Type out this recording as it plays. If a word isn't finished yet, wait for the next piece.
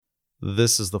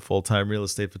This is the Full-Time Real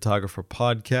Estate Photographer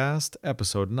Podcast,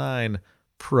 Episode 9,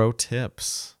 Pro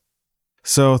Tips.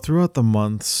 So throughout the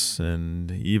months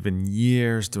and even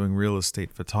years doing real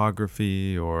estate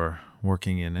photography or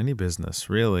working in any business,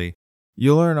 really,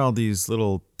 you learn all these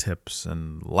little tips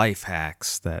and life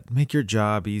hacks that make your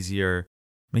job easier,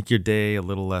 make your day a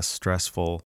little less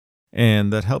stressful,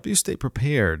 and that help you stay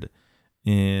prepared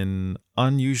in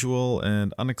unusual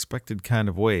and unexpected kind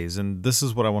of ways. And this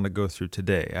is what I want to go through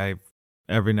today.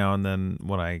 Every now and then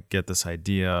when I get this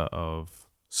idea of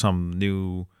some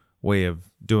new way of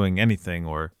doing anything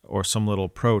or some little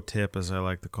pro tip, as I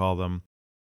like to call them,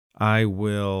 I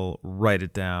will write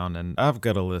it down, and I've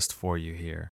got a list for you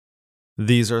here.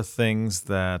 These are things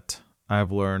that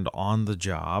I've learned on the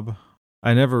job.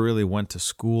 I never really went to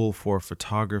school for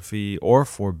photography or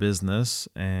for business,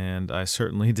 and I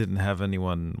certainly didn't have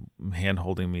anyone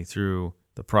hand-holding me through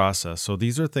the process. So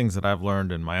these are things that I've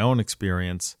learned in my own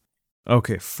experience.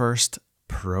 Okay, first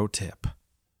pro tip.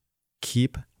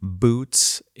 Keep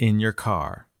boots in your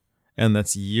car, and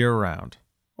that's year-round.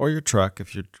 Or your truck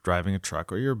if you're driving a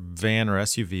truck, or your van or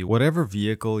SUV, whatever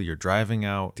vehicle you're driving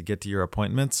out to get to your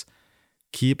appointments,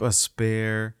 keep a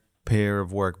spare pair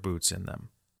of work boots in them.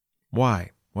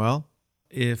 Why? Well,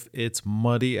 if it's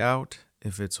muddy out,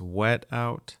 if it's wet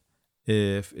out,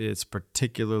 if it's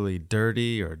particularly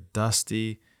dirty or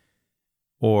dusty,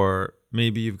 or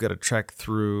maybe you've got to trek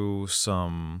through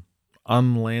some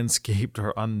unlandscaped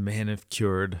or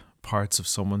unmanicured parts of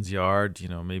someone's yard.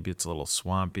 Maybe it's a little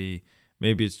swampy.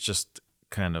 Maybe it's just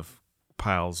kind of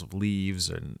piles of leaves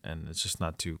and it's just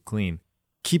not too clean.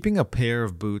 Keeping a pair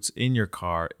of boots in your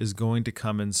car is going to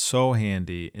come in so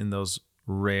handy in those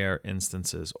rare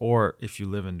instances, or if you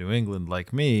live in New England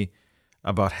like me,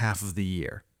 about half of the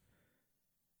year.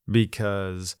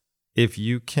 Because if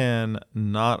you can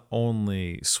not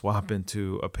only swap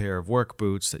into a pair of work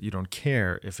boots that you don't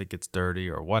care if it gets dirty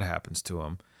or what happens to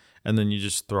them, and then you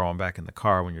just throw them back in the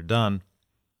car when you're done,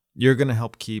 you're going to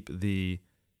help keep the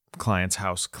client's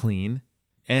house clean,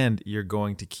 and you're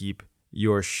going to keep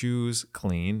your shoes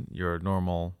clean, your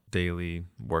normal daily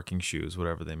working shoes,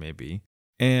 whatever they may be,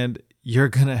 and you're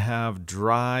going to have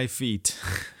dry feet.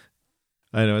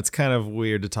 I know it's kind of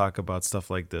weird to talk about stuff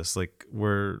like this, like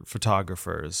we're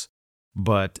photographers.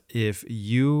 But if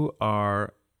you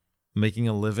are making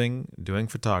a living doing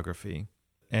photography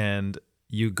and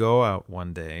you go out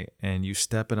one day and you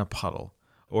step in a puddle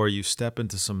or you step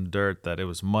into some dirt that it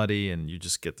was muddy and you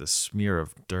just get this smear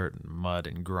of dirt and mud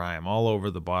and grime all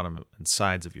over the bottom and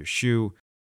sides of your shoe,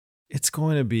 it's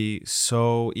going to be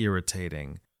so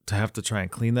irritating to have to try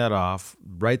and clean that off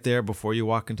right there before you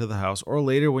walk into the house or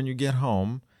later when you get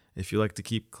home, if you like to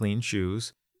keep clean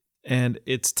shoes. And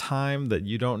it's time that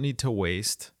you don't need to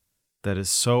waste that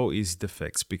is so easy to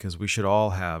fix because we should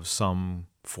all have some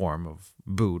form of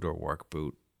boot or work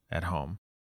boot at home.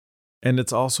 And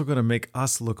it's also going to make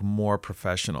us look more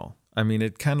professional. I mean,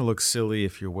 it kind of looks silly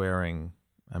if you're wearing,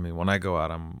 when I go out,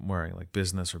 I'm wearing like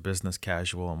business or business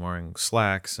casual. I'm wearing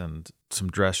slacks and some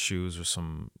dress shoes or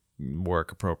some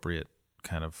work appropriate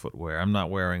kind of footwear. I'm not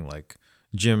wearing like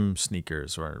gym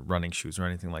sneakers or running shoes or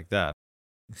anything like that.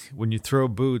 When you throw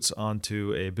boots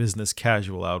onto a business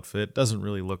casual outfit, it doesn't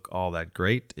really look all that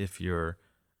great if you're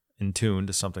in tune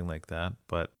to something like that.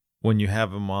 But when you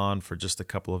have them on for just a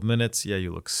couple of minutes, yeah,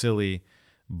 you look silly.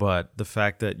 But the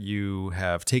fact that you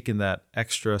have taken that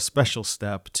extra special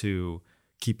step to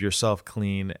keep yourself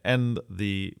clean and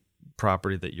the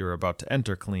property that you're about to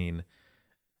enter clean,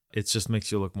 it just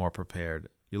makes you look more prepared.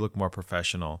 You look more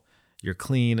professional. You're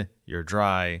clean. You're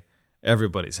dry.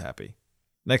 Everybody's happy.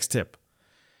 Next tip.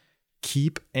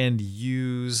 Keep and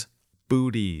use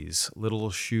booties, little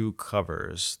shoe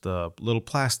covers, the little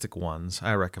plastic ones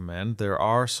I recommend. There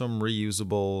are some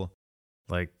reusable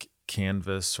like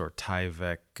canvas or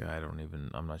Tyvek.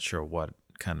 I'm not sure what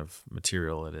kind of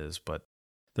material it is, but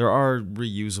there are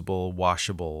reusable,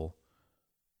 washable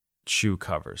shoe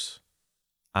covers.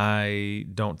 I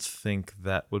don't think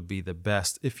that would be the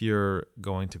best if you're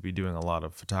going to be doing a lot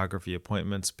of photography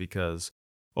appointments because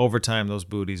over time those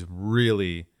booties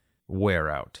really wear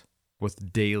out.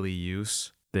 With daily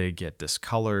use, they get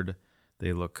discolored,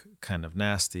 they look kind of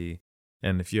nasty,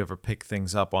 and if you ever pick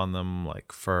things up on them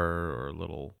like fur or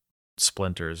little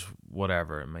splinters,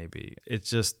 whatever it may be, it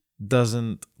just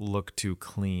doesn't look too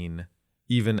clean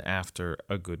even after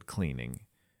a good cleaning.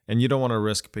 And you don't want to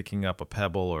risk picking up a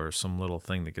pebble or some little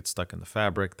thing that gets stuck in the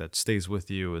fabric that stays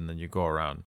with you and then you go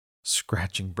around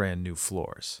scratching brand new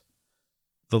floors.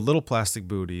 The little plastic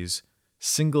booties,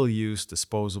 single-use,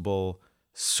 disposable,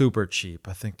 super cheap.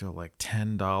 I think they're like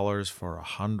 $10 for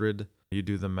 100. You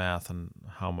do the math on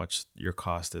how much your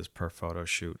cost is per photo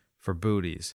shoot. for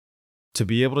booties. To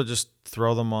be able to just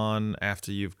throw them on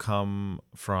after you've come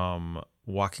from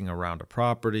walking around a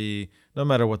property, no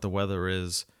matter what the weather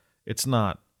is, it's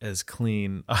not as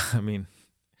clean. I mean,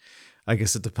 I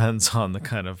guess it depends on the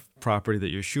kind of property that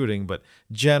you're shooting, but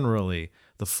generally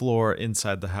the floor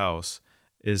inside the house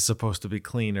is supposed to be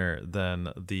cleaner than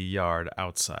the yard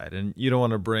outside. And you don't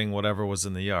want to bring whatever was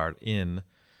in the yard in.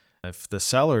 If the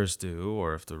sellers do,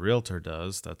 or if the realtor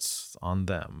does, that's on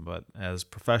them. But as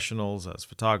professionals, as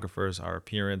photographers, our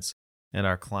appearance and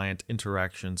our client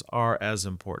interactions are as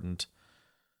important,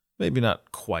 maybe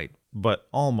not quite, but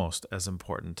almost as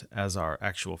important as our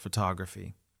actual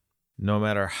photography. No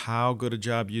matter how good a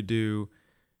job you do,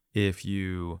 if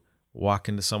you walk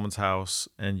into someone's house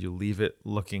and you leave it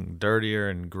looking dirtier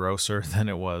and grosser than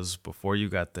it was before you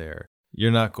got there,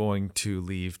 you're not going to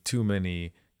leave too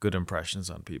many good impressions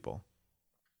on people.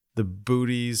 The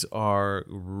booties are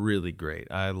really great.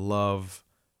 I love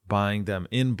buying them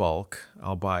in bulk.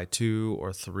 I'll buy 200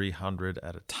 or 300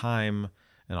 at a time,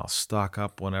 and I'll stock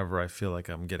up whenever I feel like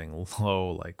I'm getting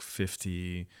low, like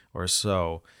 50 or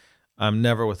so. I'm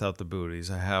never without the booties.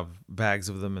 I have bags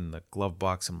of them in the glove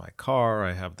box in my car.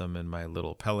 I have them in my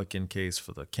little Pelican case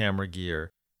for the camera gear.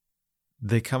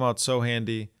 They come out so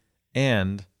handy,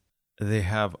 and they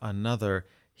have another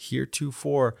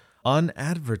heretofore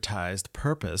unadvertised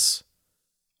purpose,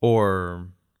 or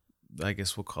I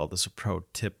guess we'll call this a pro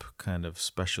tip kind of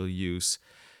special use.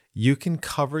 You can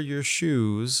cover your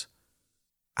shoes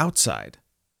outside.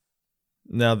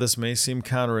 Now, this may seem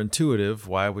counterintuitive.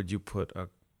 Why would you put a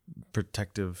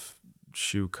protective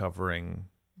shoe covering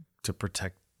to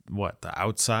protect what, the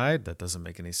outside? That doesn't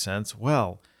make any sense.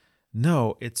 Well,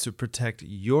 no, it's to protect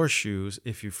your shoes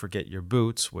if you forget your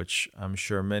boots, which I'm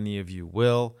sure many of you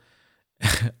will.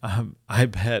 I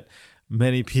bet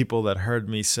many people that heard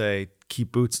me say,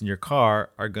 keep boots in your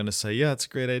car, are going to say, yeah, it's a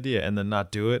great idea, and then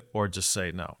not do it, or just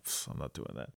say, no, I'm not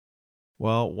doing that.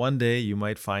 Well, one day you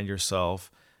might find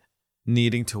yourself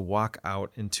needing to walk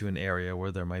out into an area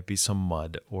where there might be some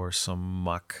mud or some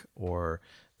muck, or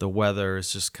the weather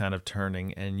is just kind of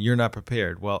turning and you're not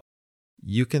prepared. Well,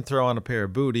 you can throw on a pair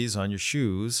of booties on your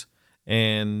shoes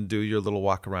and do your little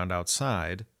walk around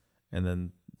outside, and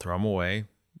then throw them away,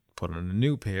 put on a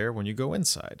new pair when you go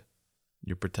inside.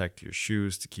 You protect your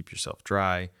shoes to keep yourself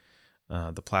dry.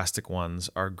 The plastic ones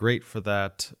are great for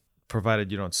that,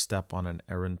 provided you don't step on an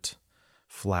errant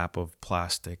flap of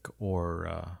plastic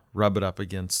or rub it up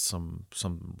against some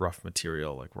rough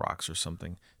material like rocks or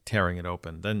something, tearing it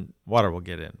open. Then water will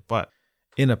get in. But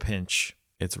in a pinch,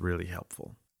 it's really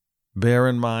helpful. Bear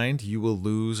in mind, you will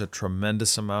lose a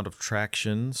tremendous amount of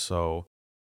traction. So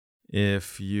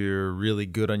if you're really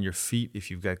good on your feet, if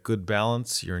you've got good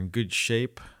balance, you're in good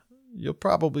shape, you'll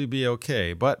probably be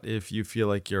okay. But if you feel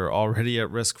like you're already at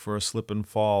risk for a slip and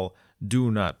fall, do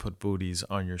not put booties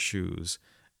on your shoes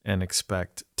and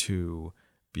expect to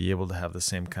be able to have the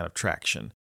same kind of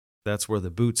traction. That's where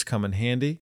the boots come in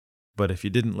handy. But if you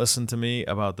didn't listen to me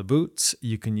about the boots,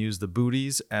 you can use the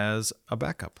booties as a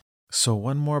backup. So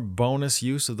one more bonus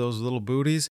use of those little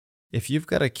booties, if you've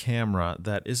got a camera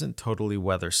that isn't totally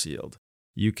weather sealed,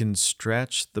 you can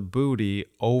stretch the booty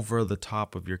over the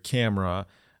top of your camera,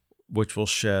 which will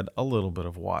shed a little bit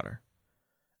of water.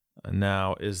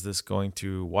 Now, is this going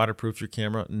to waterproof your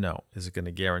camera? No. Is it going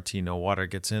to guarantee no water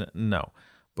gets in it? No.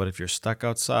 But if you're stuck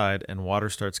outside and water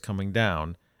starts coming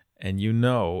down, and you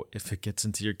know if it gets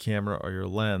into your camera or your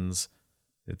lens,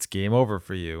 it's game over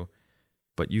for you,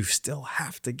 but you still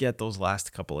have to get those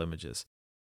last couple images.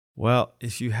 Well,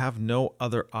 if you have no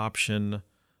other option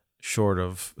short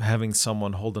of having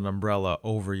someone hold an umbrella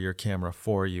over your camera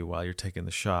for you while you're taking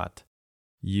the shot,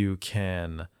 you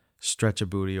can stretch a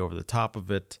booty over the top of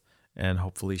it and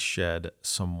hopefully shed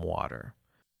some water.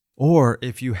 Or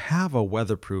if you have a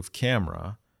weatherproof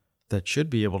camera that should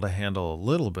be able to handle a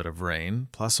little bit of rain,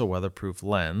 plus a weatherproof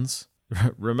lens.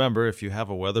 Remember, if you have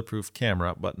a weatherproof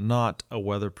camera but not a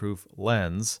weatherproof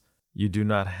lens, you do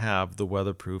not have the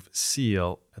weatherproof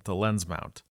seal at the lens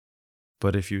mount.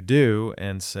 But if you do,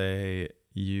 and say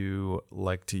you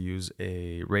like to use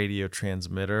a radio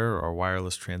transmitter or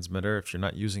wireless transmitter, if you're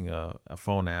not using a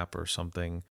phone app or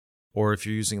something, or if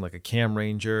you're using like a Cam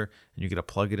Ranger and you got to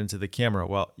plug it into the camera,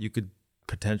 well, you could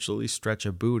potentially stretch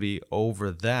a booty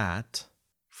over that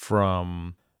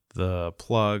from the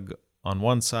plug on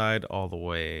one side all the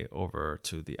way over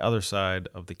to the other side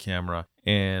of the camera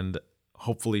and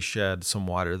hopefully shed some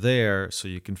water there so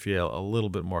you can feel a little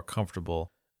bit more comfortable.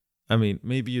 I mean,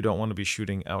 maybe you don't want to be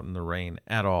shooting out in the rain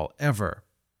at all, ever.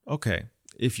 Okay,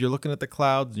 if you're looking at the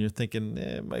clouds and you're thinking,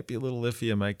 it might be a little iffy,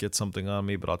 I might get something on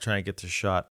me, but I'll try and get the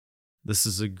shot. This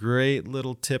is a great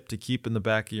little tip to keep in the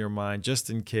back of your mind just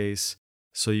in case,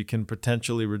 so you can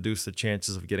potentially reduce the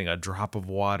chances of getting a drop of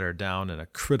water down in a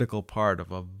critical part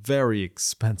of a very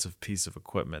expensive piece of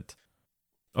equipment.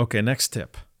 Okay, next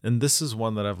tip. And this is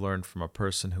one that I've learned from a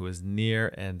person who is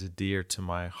near and dear to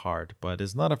my heart, but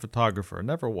is not a photographer,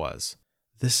 never was.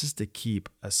 This is to keep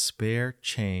a spare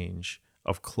change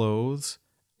of clothes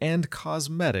and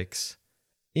cosmetics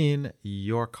in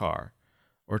your car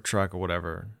or truck or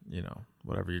whatever,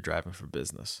 whatever you're driving for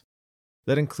business.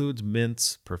 That includes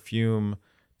mints, perfume,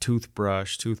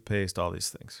 toothbrush, toothpaste, all these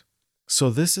things. So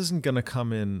this isn't going to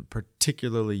come in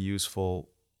particularly useful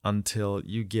until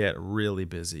you get really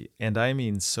busy. And I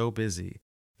mean so busy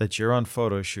that you're on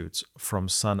photo shoots from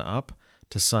sun up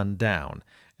to sun down.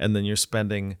 And then you're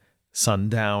spending sun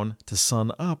down to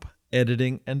sun up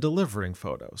editing and delivering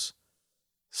photos.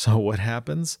 So what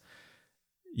happens?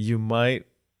 You might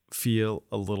feel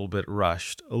a little bit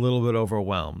rushed, a little bit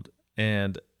overwhelmed.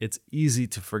 And it's easy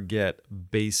to forget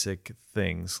basic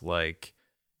things like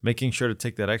making sure to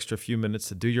take that extra few minutes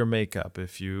to do your makeup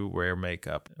if you wear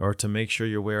makeup, or to make sure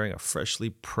you're wearing a freshly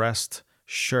pressed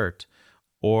shirt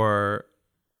or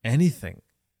anything.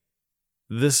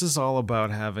 This is all about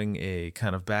having a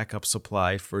kind of backup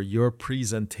supply for your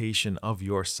presentation of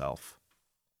yourself.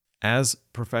 As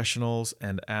professionals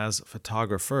and as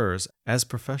photographers, as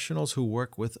professionals who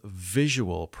work with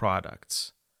visual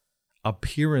products,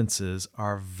 appearances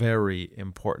are very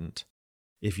important.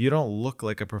 If you don't look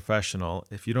like a professional,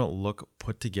 if you don't look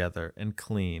put together and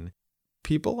clean,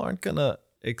 people aren't going to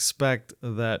expect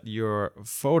that your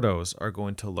photos are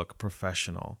going to look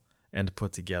professional and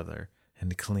put together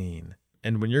and clean.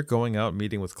 And when you're going out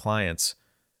meeting with clients,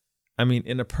 I mean,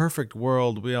 in a perfect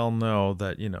world, we all know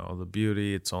that, the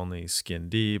beauty, it's only skin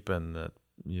deep, and that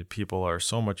people are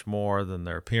so much more than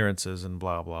their appearances and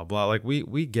blah, blah, blah. Like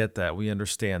we get that. We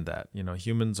understand that.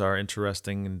 Humans are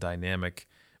interesting and dynamic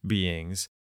beings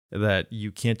that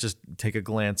you can't just take a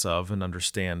glance of and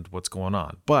understand what's going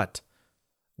on. But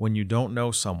when you don't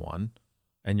know someone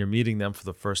and you're meeting them for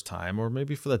the first time, or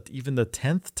maybe for even the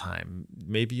 10th time,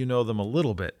 maybe you know them a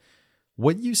little bit,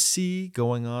 what you see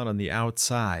going on the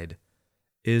outside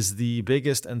is the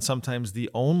biggest and sometimes the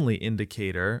only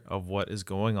indicator of what is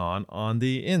going on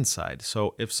the inside.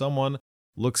 So if someone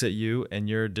looks at you and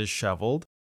you're disheveled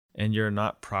and you're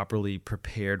not properly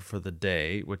prepared for the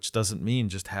day, which doesn't mean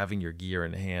just having your gear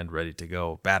in hand ready to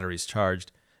go, batteries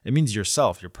charged. It means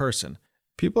yourself, your person.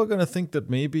 People are going to think that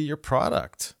maybe your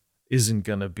product isn't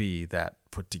going to be that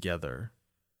put together.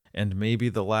 And maybe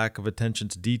the lack of attention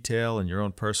to detail and your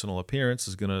own personal appearance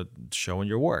is going to show in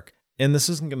your work. And this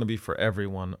isn't going to be for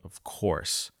everyone, of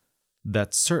course.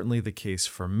 That's certainly the case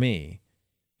for me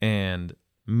and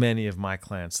many of my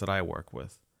clients that I work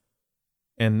with.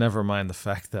 And never mind the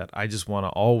fact that I just want to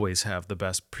always have the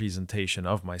best presentation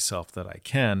of myself that I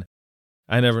can.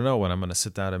 I never know when I'm going to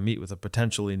sit down and meet with a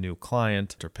potentially new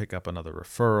client or pick up another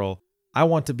referral. I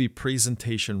want to be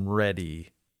presentation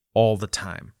ready all the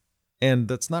time. And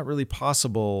that's not really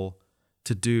possible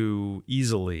to do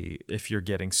easily if you're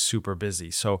getting super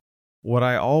busy. So what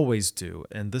I always do,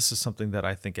 and this is something that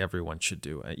I think everyone should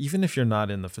do, even if you're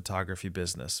not in the photography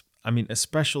business,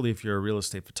 especially if you're a real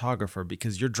estate photographer,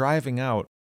 because you're driving out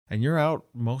and you're out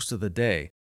most of the day,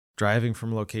 driving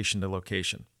from location to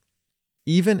location.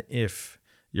 Even if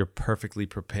you're perfectly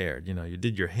prepared, you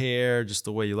did your hair just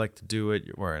the way you like to do it,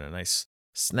 you're wearing a nice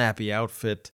snappy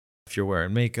outfit, if you're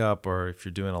wearing makeup or if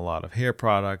you're doing a lot of hair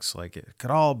products, like it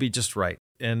could all be just right.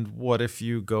 And what if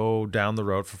you go down the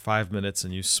road for 5 minutes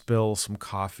and you spill some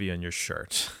coffee on your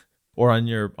shirt or on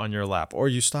your lap, or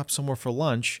you stop somewhere for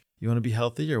lunch? You want to be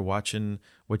healthy, you're watching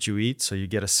what you eat, so you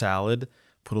get a salad,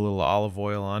 put a little olive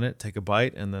oil on it, take a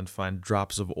bite, and then find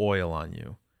drops of oil on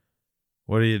you.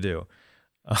 What do?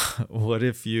 What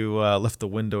if you left the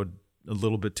window a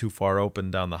little bit too far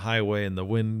open down the highway and the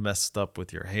wind messed up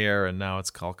with your hair and now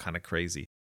it's all kind of crazy?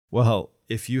 Well,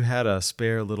 if you had a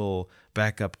spare little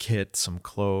backup kit, some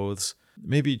clothes,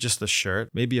 maybe just a shirt,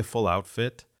 maybe a full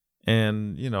outfit,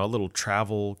 and, a little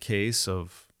travel case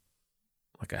of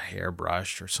like a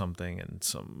hairbrush or something and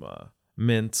some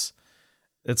mints,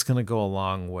 it's going to go a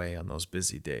long way on those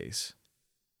busy days.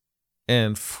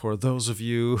 And for those of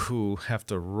you who have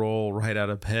to roll right out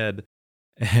of bed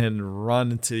and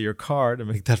run into your car to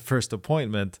make that first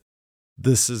appointment,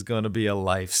 this is going to be a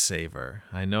lifesaver.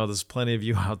 I know there's plenty of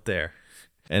you out there.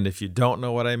 And if you don't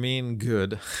know what I mean,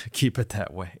 good, keep it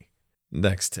that way.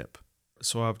 Next tip.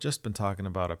 So I've just been talking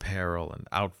about apparel and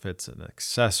outfits and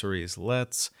accessories.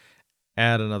 Let's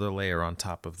add another layer on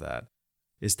top of that.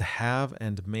 is to have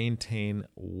and maintain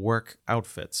work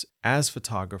outfits. As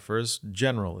photographers,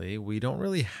 generally, we don't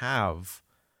really have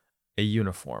a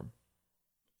uniform.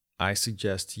 I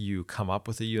suggest you come up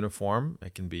with a uniform.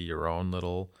 It can be your own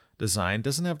little design. It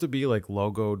doesn't have to be like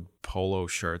logoed polo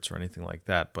shirts or anything like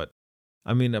that, but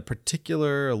I mean a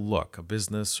particular look, a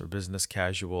business or business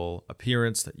casual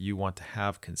appearance that you want to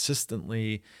have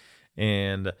consistently,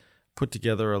 and put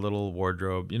together a little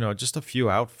wardrobe, just a few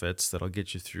outfits that'll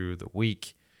get you through the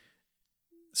week.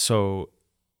 So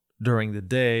during the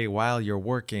day, while you're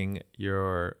working,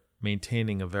 you're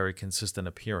maintaining a very consistent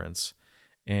appearance,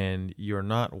 and you're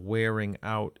not wearing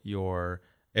out your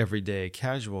everyday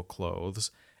casual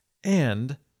clothes.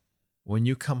 And when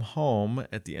you come home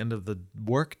at the end of the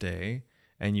workday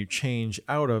and you change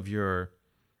out of your,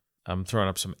 I'm throwing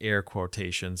up some air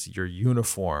quotations, your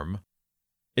uniform,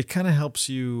 it kind of helps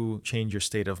you change your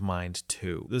state of mind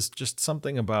too. There's just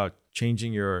something about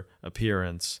changing your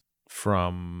appearance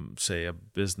from, say, a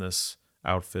business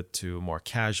outfit to a more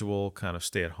casual kind of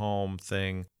stay-at-home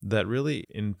thing that really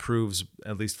improves,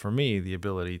 at least for me, the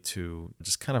ability to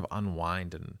just kind of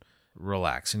unwind and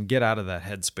relax and get out of that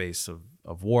headspace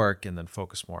of work and then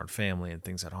focus more on family and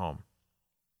things at home.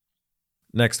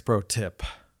 Next pro tip,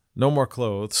 no more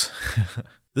clothes.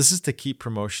 This is to keep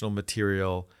promotional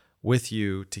material with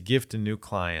you to give to new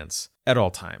clients at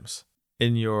all times.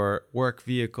 In your work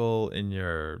vehicle,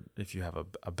 if you have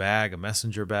a bag, a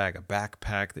messenger bag, a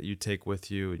backpack that you take with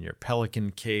you, in your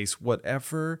Pelican case,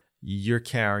 whatever you're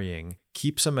carrying,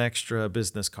 keep some extra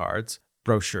business cards,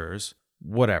 brochures,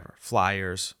 whatever,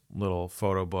 flyers, little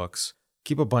photo books.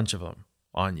 Keep a bunch of them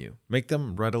on you. Make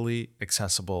them readily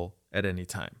accessible at any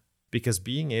time. Because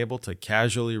being able to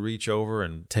casually reach over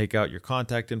and take out your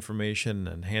contact information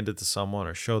and hand it to someone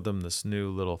or show them this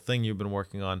new little thing you've been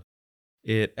working on,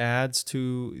 it adds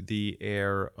to the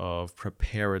air of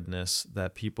preparedness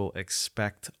that people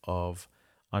expect of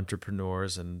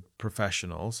entrepreneurs and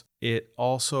professionals. It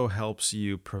also helps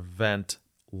you prevent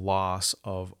loss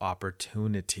of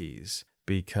opportunities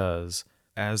because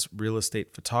as real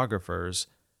estate photographers,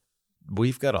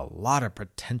 we've got a lot of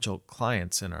potential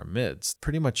clients in our midst.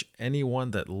 Pretty much anyone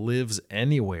that lives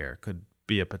anywhere could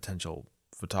be a potential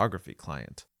photography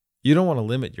client. You don't want to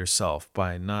limit yourself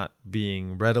by not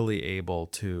being readily able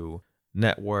to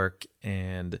network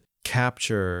and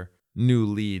capture new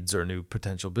leads or new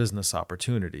potential business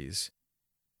opportunities.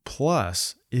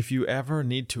 Plus, if you ever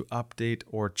need to update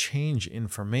or change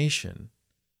information,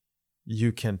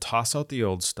 you can toss out the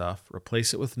old stuff,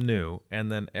 replace it with new,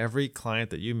 and then every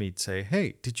client that you meet say,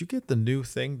 hey, did you get the new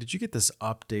thing? Did you get this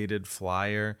updated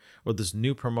flyer or this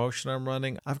new promotion I'm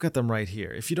running? I've got them right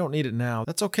here. If you don't need it now,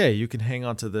 that's okay. You can hang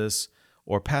on to this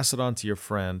or pass it on to your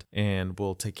friend and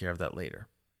we'll take care of that later.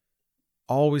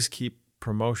 Always keep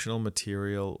promotional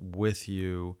material with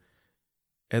you,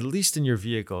 at least in your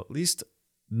vehicle, at least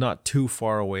not too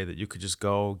far away that you could just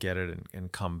go get it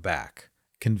and come back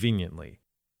conveniently.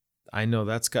 I know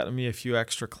that's gotten me a few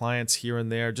extra clients here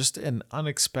and there, just in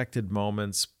unexpected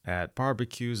moments at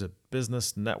barbecues, at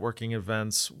business networking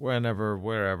events,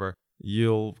 wherever.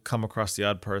 You'll come across the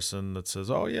odd person that says,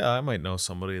 oh yeah, I might know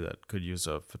somebody that could use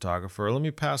a photographer. Let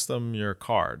me pass them your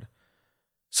card.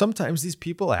 Sometimes these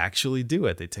people actually do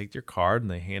it. They take your card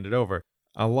and they hand it over.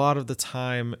 A lot of the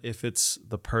time, if it's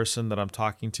the person that I'm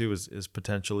talking to is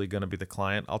potentially going to be the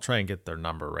client, I'll try and get their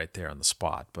number right there on the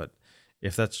spot. But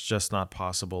if that's just not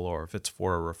possible, or if it's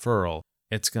for a referral,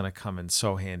 it's going to come in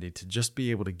so handy to just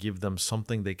be able to give them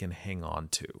something they can hang on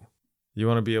to. You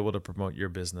want to be able to promote your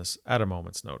business at a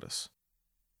moment's notice.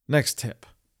 Next tip,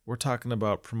 we're talking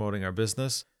about promoting our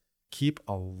business. Keep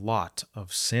a lot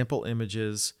of sample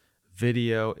images,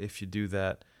 video if you do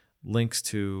that, links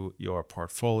to your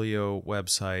portfolio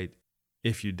website.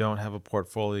 If you don't have a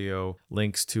portfolio,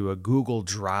 links to a Google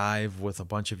Drive with a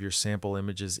bunch of your sample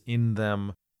images in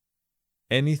them.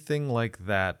 Anything like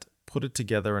that, put it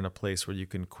together in a place where you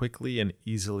can quickly and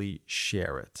easily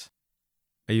share it.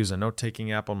 I use a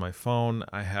note-taking app on my phone.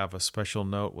 I have a special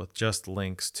note with just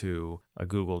links to a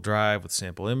Google Drive with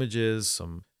sample images,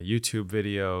 some YouTube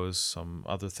videos, some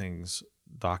other things,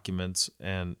 documents,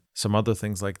 and some other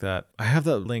things like that. I have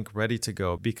that link ready to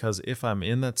go because if I'm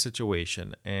in that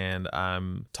situation and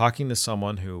I'm talking to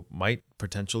someone who might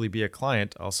potentially be a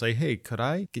client, I'll say, hey, could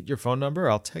I get your phone number?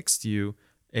 I'll text you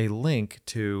a link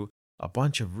to a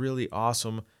bunch of really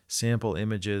awesome sample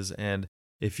images. And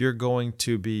if you're going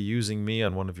to be using me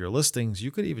on one of your listings,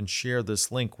 you could even share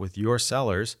this link with your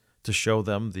sellers to show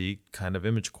them the kind of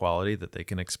image quality that they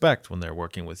can expect when they're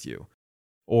working with you.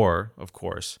 Or, of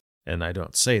course, and I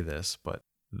don't say this, but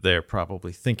they're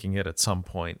probably thinking it at some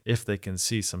point, if they can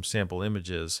see some sample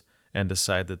images and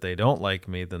decide that they don't like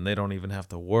me, then they don't even have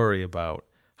to worry about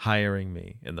hiring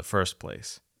me in the first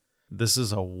place. This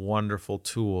is a wonderful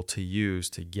tool to use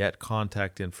to get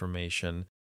contact information,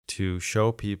 to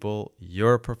show people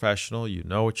you're a professional, you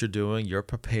know what you're doing, you're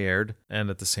prepared, and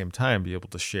at the same time be able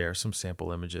to share some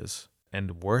sample images.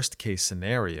 And worst case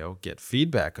scenario, get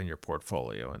feedback on your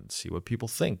portfolio and see what people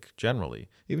think generally.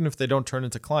 Even if they don't turn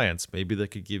into clients, maybe they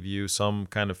could give you some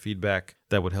kind of feedback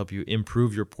that would help you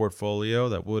improve your portfolio,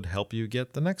 that would help you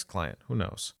get the next client. Who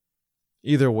knows?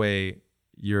 Either way,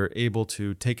 you're able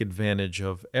to take advantage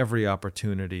of every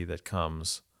opportunity that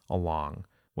comes along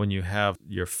when you have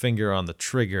your finger on the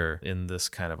trigger in this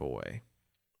kind of a way.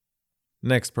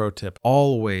 Next pro tip,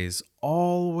 always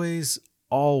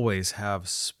have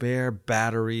spare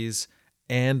batteries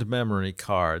and memory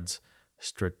cards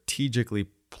strategically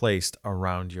placed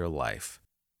around your life.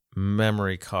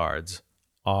 Memory cards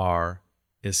are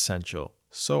essential.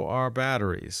 So are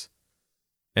batteries.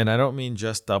 And I don't mean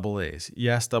just AA's.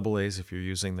 Yes, AA's if you're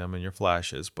using them in your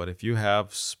flashes, but if you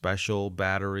have special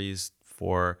batteries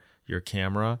for your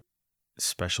camera,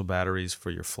 special batteries for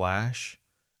your flash,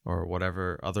 or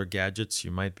whatever other gadgets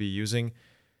you might be using,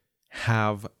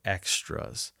 have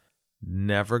extras.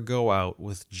 Never go out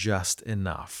with just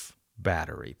enough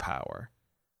battery power.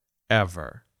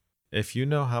 Ever. If you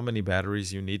know how many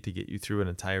batteries you need to get you through an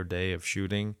entire day of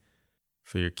shooting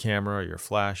for your camera or your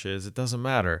flashes, it doesn't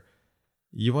matter.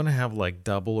 You want to have like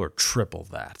double or triple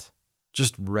that.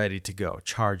 Just ready to go,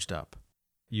 charged up.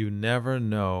 You never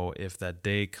know if that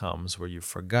day comes where you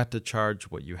forgot to charge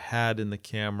what you had in the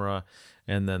camera,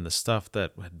 and then the stuff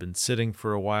that had been sitting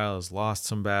for a while has lost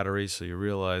some battery, so you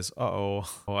realize,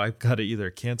 I've got to either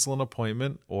cancel an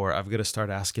appointment or I've got to start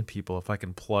asking people if I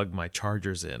can plug my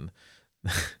chargers in.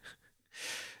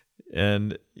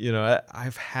 And,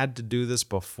 I've had to do this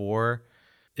before.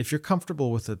 If you're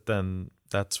comfortable with it, then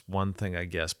that's one thing, I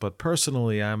guess. But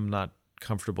personally, I'm not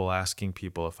comfortable asking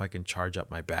people if I can charge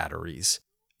up my batteries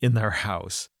in their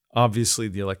house. Obviously,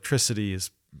 the electricity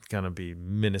is going to be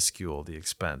minuscule, the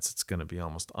expense. It's going to be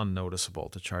almost unnoticeable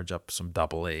to charge up some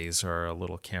AA's or a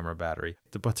little camera battery.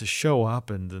 But to show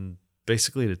up and then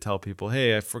basically to tell people,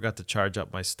 hey, I forgot to charge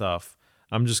up my stuff.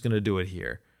 I'm just going to do it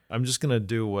here. I'm just going to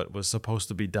do what was supposed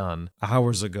to be done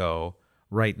hours ago,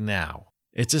 right now.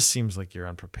 It just seems like you're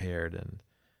unprepared, and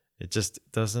it just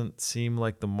doesn't seem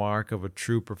like the mark of a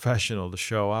true professional to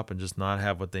show up and just not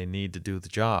have what they need to do the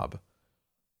job.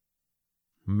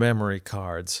 Memory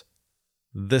cards.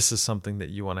 This is something that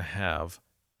you want to have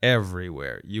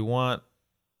everywhere. You want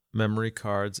memory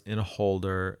cards in a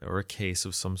holder or a case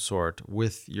of some sort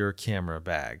with your camera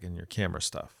bag and your camera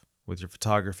stuff, with your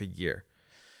photography gear.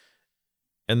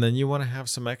 And then you want to have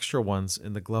some extra ones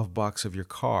in the glove box of your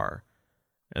car.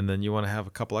 And then you want to have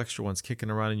a couple extra ones kicking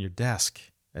around in your desk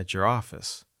at your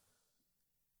office.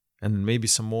 And maybe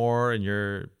some more in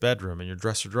your bedroom, in your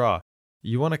dresser drawer.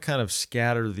 You want to kind of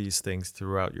scatter these things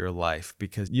throughout your life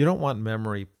because you don't want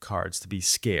memory cards to be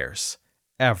scarce,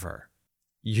 ever.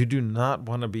 You do not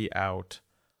want to be out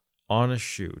on a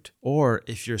shoot, or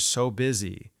if you're so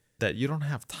busy that you don't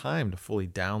have time to fully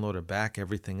download or back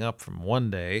everything up from one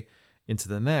day into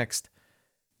the next,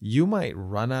 you might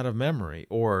run out of memory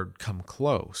or come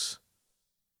close.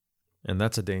 And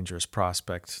that's a dangerous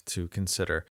prospect to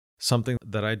consider. Something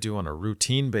that I do on a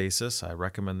routine basis, I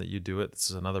recommend that you do it.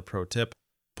 This is another pro tip.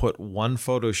 Put one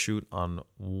photo shoot on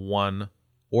one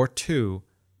or two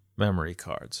memory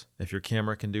cards. If your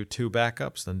camera can do 2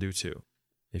 backups, then do 2.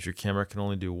 If your camera can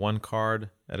only do 1 card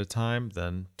at a time,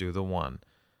 then do the 1.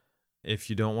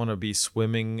 If you don't want to be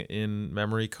swimming in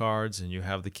memory cards and you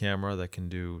have the camera that can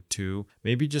do 2,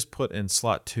 maybe just put in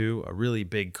slot 2 a really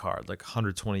big card, like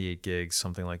 128 gigs,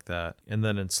 something like that. And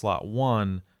then in slot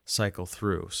 1, cycle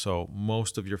through. So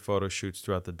most of your photo shoots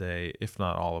throughout the day, if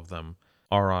not all of them,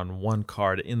 are on 1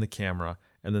 card in the camera,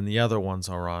 and then the other ones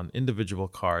are on individual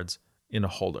cards in a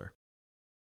holder.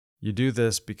 You do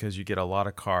this because you get a lot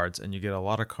of cards, and you get a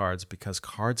lot of cards because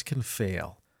cards can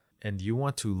fail. And you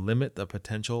want to limit the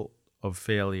potential of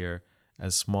failure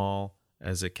as small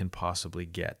as it can possibly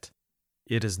get.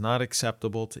 It is not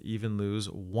acceptable to even lose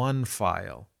 1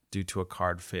 file due to a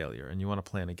card failure, and you want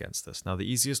to plan against this. Now, the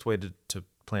easiest way to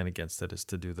plan against it is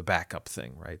to do the backup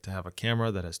thing, right? To have a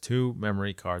camera that has 2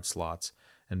 memory card slots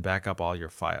and back up all your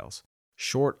files.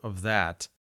 Short of that,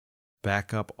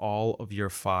 back up all of your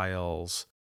files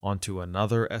onto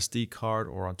another SD card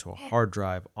or onto a hard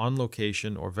drive on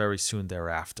location or very soon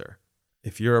thereafter.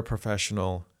 If you're a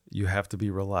professional, you have to be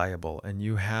reliable, and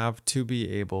you have to be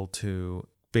able to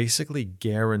basically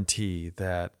guarantee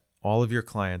that all of your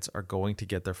clients are going to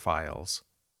get their files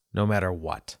no matter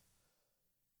what.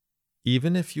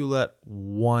 Even if you let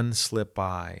one slip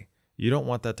by, you don't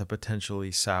want that to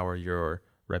potentially sour your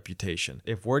reputation.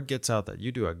 If word gets out that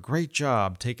you do a great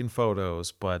job taking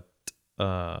photos, but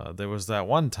there was that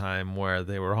one time where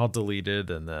they were all deleted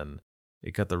and then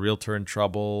it got the realtor in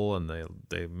trouble and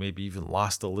they maybe even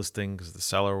lost the listing because the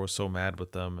seller was so mad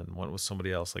with them and went with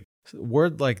somebody else. Like,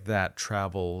 word like that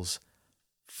travels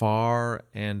far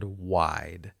and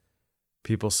wide.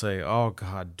 People say, oh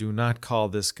God, do not call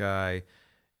this guy.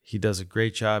 He does a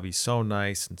great job. He's so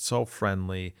nice and so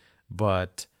friendly,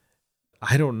 but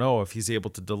I don't know if he's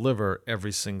able to deliver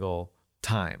every single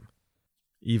time.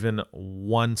 Even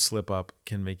one slip up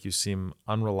can make you seem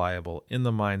unreliable in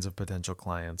the minds of potential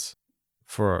clients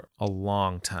for a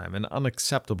long time, an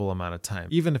unacceptable amount of time,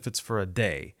 even if it's for a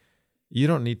day. You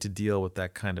don't need to deal with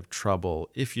that kind of trouble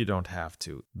if you don't have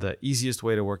to. The easiest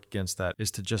way to work against that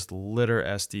is to just litter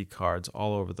SD cards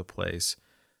all over the place.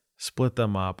 Split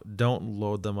them up. Don't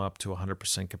load them up to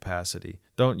 100% capacity.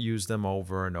 Don't use them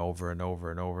over and over and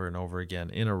over and over and over again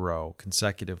in a row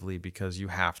consecutively because you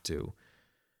have to.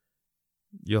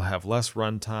 You'll have less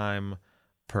runtime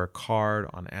per card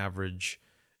on average.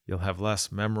 You'll have less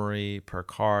memory per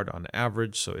card on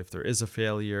average. So if there is a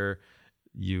failure,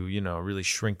 you really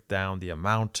shrink down the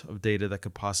amount of data that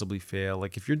could possibly fail.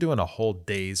 Like if you're doing a whole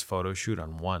day's photo shoot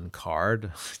on one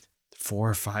card, 4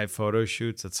 or 5 photo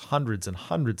shoots, it's hundreds and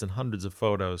hundreds and hundreds of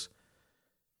photos.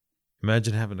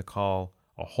 Imagine having to call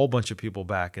a whole bunch of people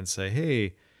back and say,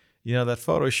 hey, that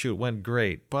photo shoot went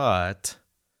great, but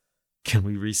can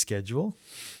we reschedule?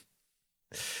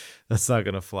 That's not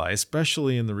going to fly,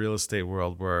 especially in the real estate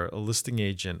world where a listing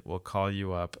agent will call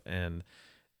you up and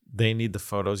they need the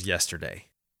photos yesterday.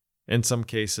 In some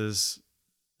cases,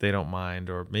 they don't mind,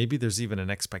 or maybe there's even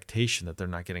an expectation that they're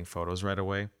not getting photos right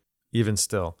away. Even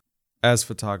still, as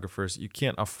photographers, you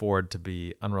can't afford to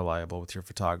be unreliable with your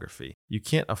photography. You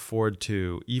can't afford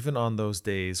to, even on those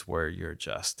days where you're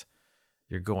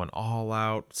going all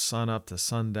out, sun up to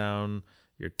sundown,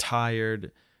 you're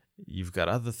tired, you've got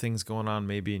other things going on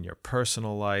maybe in your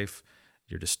personal life,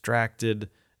 you're distracted,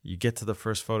 you get to the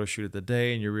first photo shoot of the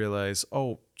day and you realize,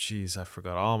 oh, geez, I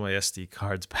forgot all my SD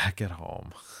cards back at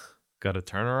home. Got to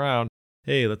turn around.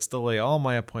 Hey, let's delay all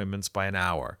my appointments by an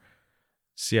hour.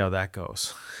 See how that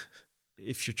goes.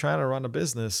 If you're trying to run a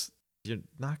business, you're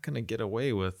not going to get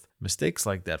away with mistakes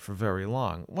like that for very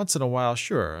long. Once in a while,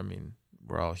 sure. I mean,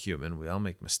 we're all human. We all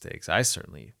make mistakes. I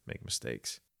certainly make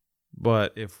mistakes.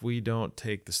 But if we don't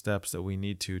take the steps that we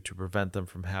need to prevent them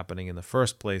from happening in the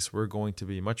first place, we're going to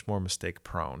be much more mistake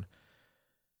prone.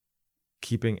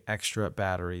 Keeping extra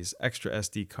batteries, extra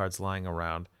SD cards lying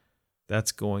around,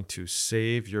 that's going to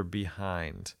save your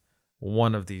behind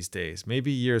one of these days,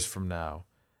 maybe years from now.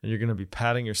 And you're going to be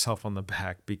patting yourself on the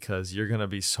back because you're going to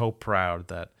be so proud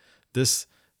that this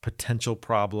potential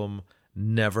problem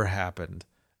never happened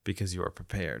because you were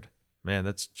prepared. Man,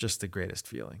 that's just the greatest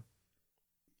feeling.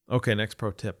 Okay, next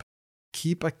pro tip.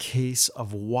 Keep a case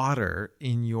of water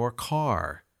in your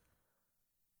car.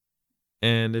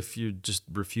 And if you just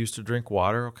refuse to drink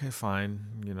water, okay,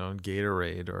 fine.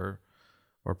 Gatorade or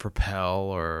Propel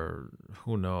or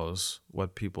who knows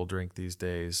what people drink these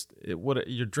days.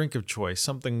 Your drink of choice,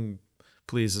 something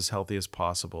please as healthy as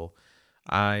possible.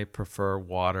 I prefer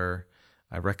water.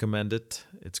 I recommend it.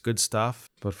 It's good stuff.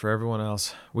 But for everyone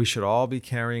else, we should all be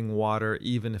carrying water,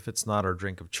 even if it's not our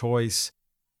drink of choice.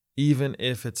 Even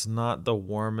if it's not the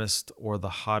warmest or the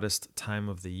hottest time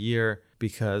of the year,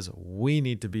 because we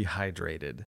need to be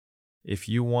hydrated. If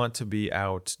you want to be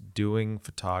out doing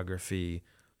photography,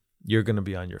 you're going to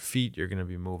be on your feet, you're going to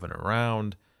be moving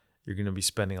around, you're going to be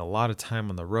spending a lot of time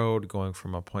on the road, going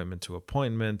from appointment to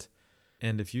appointment.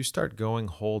 And if you start going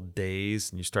whole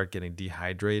days and you start getting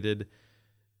dehydrated,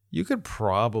 you could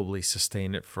probably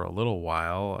sustain it for a little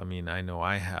while. I mean, I know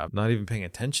I have, not even paying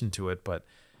attention to it, but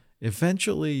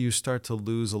eventually you start to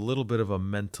lose a little bit of a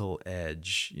mental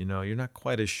edge. You're not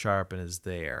quite as sharp and as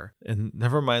there. And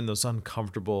never mind those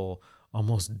uncomfortable,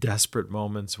 almost desperate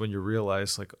moments when you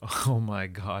realize like, oh my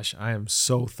gosh, I am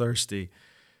so thirsty.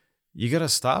 You got to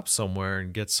stop somewhere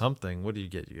and get something. What do you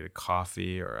get? You get a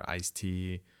coffee or iced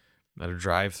tea at a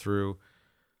drive-through.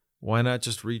 Why not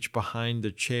just reach behind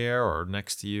the chair or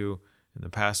next to you in the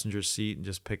passenger seat and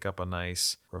just pick up a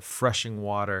nice, refreshing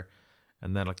water?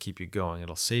 And that'll keep you going.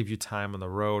 It'll save you time on the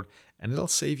road, and it'll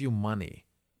save you money.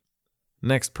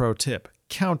 Next pro tip,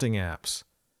 counting apps.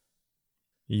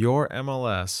 Your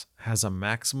MLS has a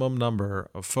maximum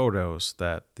number of photos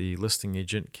that the listing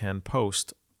agent can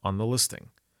post on the listing.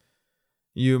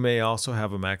 You may also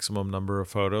have a maximum number of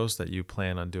photos that you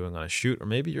plan on doing on a shoot, or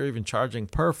maybe you're even charging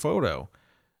per photo.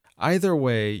 Either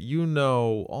way, you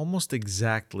know almost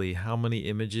exactly how many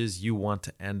images you want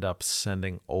to end up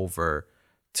sending over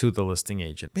to the listing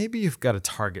agent. Maybe you've got a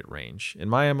target range. In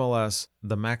my MLS,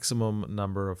 the maximum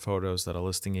number of photos that a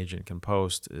listing agent can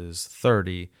post is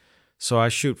 30. So I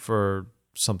shoot for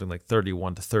something like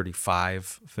 31 to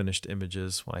 35 finished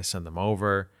images when I send them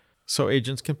over. So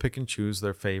agents can pick and choose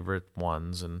their favorite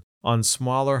ones. And on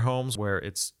smaller homes where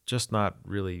it's just not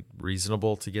really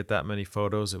reasonable to get that many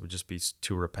photos, it would just be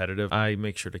too repetitive, I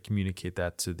make sure to communicate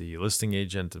that to the listing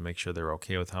agent and make sure they're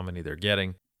okay with how many they're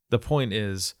getting. The point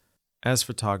is, as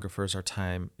photographers, our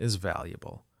time is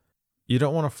valuable. You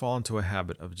don't want to fall into a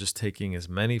habit of just taking as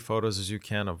many photos as you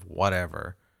can of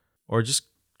whatever, or just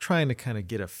trying to kind of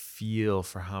get a feel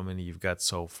for how many you've got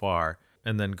so far,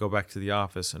 and then go back to the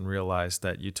office and realize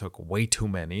that you took way too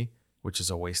many, which is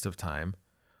a waste of time,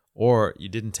 or you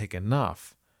didn't take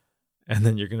enough, and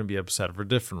then you're going to be upset for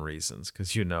different reasons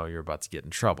because you know you're about to get in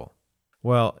trouble.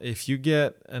 Well, if you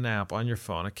get an app on your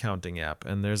phone, a counting app,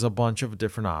 and there's a bunch of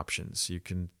different options, you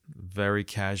can very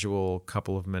casual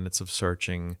couple of minutes of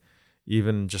searching,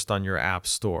 even just on your app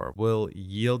store, will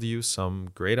yield you some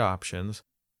great options.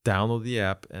 Download the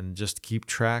app and just keep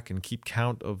track and keep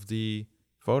count of the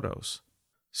photos.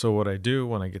 So what I do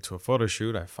when I get to a photo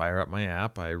shoot, I fire up my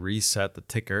app, I reset the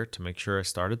ticker to make sure I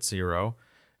start at 0,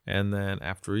 and then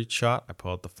after each shot, I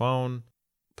pull out the phone,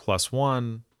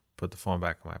 +1, put the phone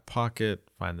back in my pocket,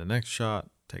 find the next shot,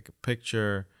 take a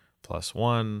picture,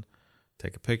 +1,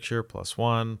 take a picture,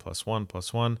 +1, +1,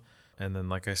 +1. And then,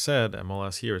 like I said,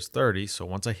 MLS here is 30. So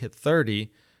once I hit 30,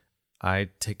 I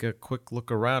take a quick look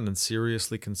around and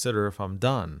seriously consider if I'm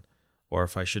done or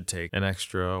if I should take an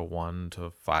extra 1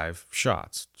 to 5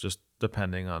 shots, just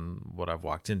depending on what I've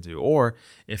walked into. Or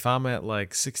if I'm at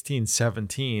like 16,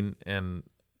 17 and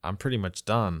I'm pretty much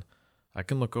done, I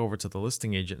can look over to the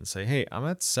listing agent and say, hey, I'm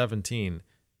at 17.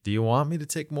 Do you want me to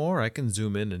take more? I can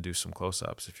zoom in and do some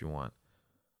close-ups if you want.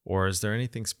 Or is there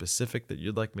anything specific that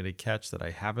you'd like me to catch that I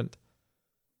haven't?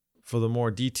 For the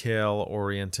more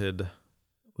detail-oriented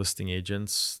listing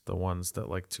agents, the ones that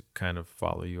like to kind of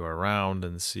follow you around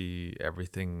and see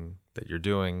everything that you're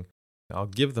doing, I'll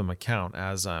give them a count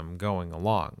as I'm going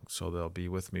along. So they'll be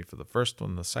with me for the first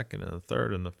one, the second, and the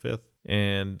third, and the fifth,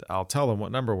 and I'll tell them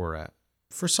what number we're at.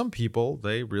 For some people,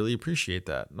 they really appreciate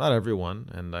that. Not everyone,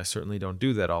 and I certainly don't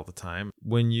do that all the time.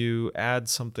 When you add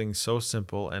something so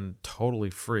simple and totally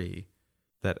free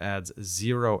that adds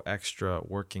 0 extra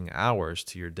working hours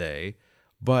to your day,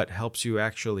 but helps you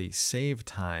actually save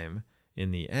time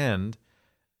in the end,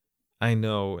 I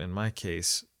know in my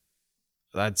case,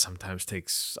 that sometimes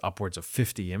takes upwards of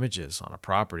 50 images on a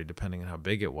property, depending on how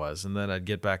big it was. And then I'd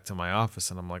get back to my office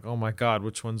and I'm like, oh my God,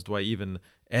 which ones do I even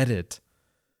edit?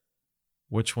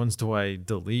 Which ones do I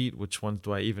delete? Which ones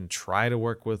do I even try to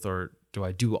work with? Or do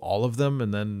I do all of them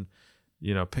and then,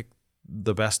 pick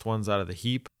the best ones out of the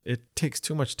heap? It takes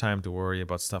too much time to worry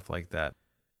about stuff like that.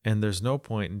 And there's no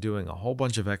point in doing a whole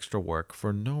bunch of extra work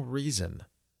for no reason.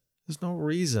 There's no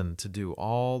reason to do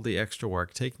all the extra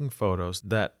work taking photos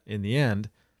that, in the end,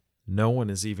 no one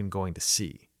is even going to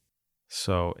see.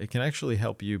 So it can actually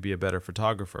help you be a better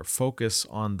photographer. Focus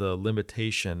on the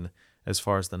limitation as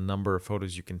far as the number of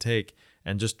photos you can take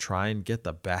and just try and get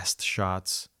the best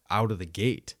shots out of the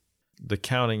gate. The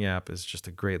counting app is just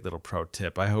a great little pro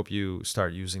tip. I hope you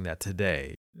start using that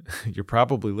today. You're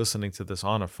probably listening to this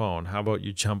on a phone. How about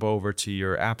you jump over to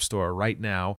your app store right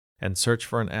now and search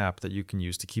for an app that you can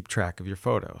use to keep track of your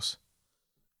photos.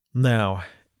 Now,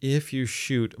 if you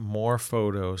shoot more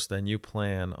photos than you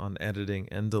plan on editing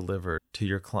and deliver to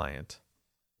your client,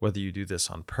 whether you do this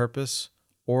on purpose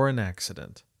or an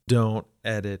accident, don't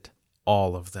edit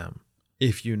all of them.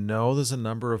 If you know there's a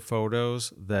number of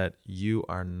photos that you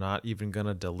are not even going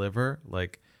to deliver,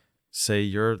 like say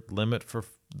your limit for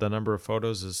the number of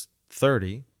photos is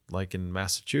 30, like in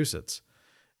Massachusetts,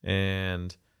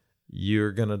 and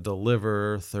you're going to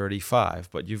deliver 35,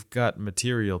 but you've got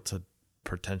material to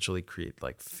potentially create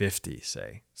like 50,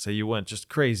 say. So you went just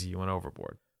crazy, you went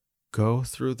overboard. Go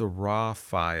through the raw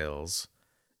files,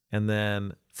 and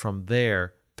then from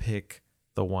there, pick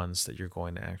the ones that you're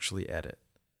going to actually edit,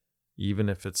 even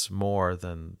if it's more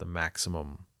than the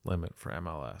maximum limit for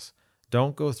MLS.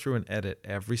 Don't go through and edit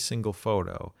every single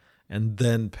photo and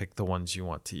then pick the ones you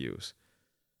want to use.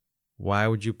 Why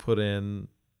would you put in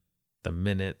the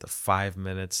minute, the 5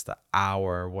 minutes, the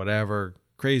hour, whatever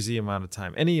crazy amount of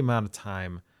time, any amount of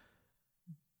time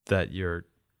that you're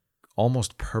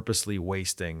almost purposely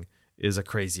wasting is a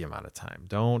crazy amount of time.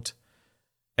 Don't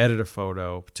edit a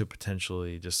photo to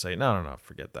potentially just say, no,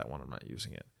 forget that one. I'm not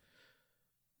using it.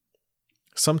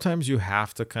 Sometimes you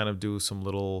have to kind of do some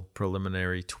little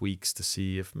preliminary tweaks to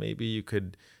see if maybe you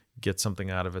could get something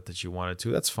out of it that you wanted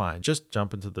to. That's fine. Just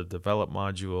jump into the develop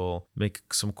module,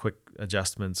 make some quick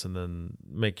adjustments, and then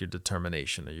make your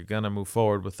determination. Are you going to move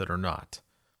forward with it or not?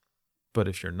 But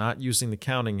if you're not using the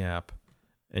counting app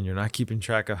and you're not keeping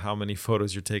track of how many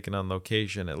photos you're taking on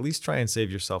location, at least try and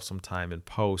save yourself some time in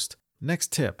post.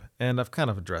 Next tip, and I've kind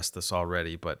of addressed this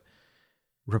already, but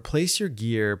replace your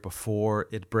gear before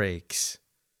it breaks.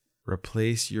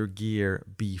 Replace your gear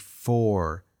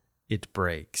before it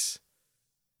breaks.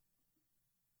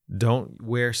 Don't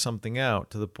wear something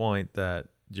out to the point that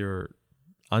you're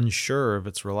unsure of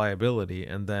its reliability,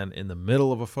 and then in the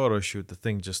middle of a photo shoot, the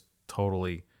thing just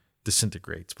totally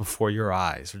disintegrates before your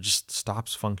eyes or just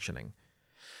stops functioning.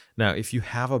 Now, if you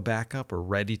have a backup or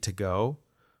ready to go,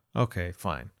 okay,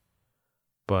 fine.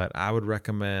 But I would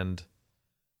recommend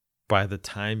by the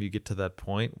time you get to that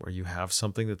point where you have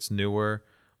something that's newer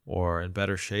or in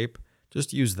better shape,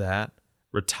 just use that,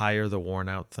 retire the worn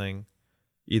out thing,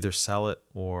 either sell it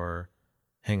or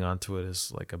hang on to it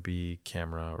as like a B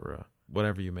camera or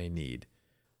whatever you may need.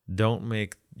 Don't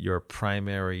make your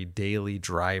primary daily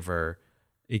driver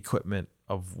equipment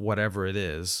of whatever it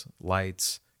is,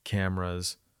 lights,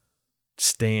 cameras,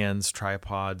 stands,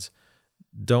 tripods.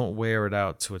 Don't wear it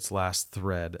out to its last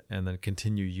thread and then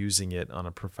continue using it on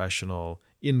a professional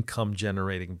income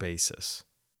generating basis.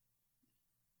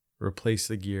 Replace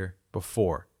the gear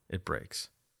before it breaks.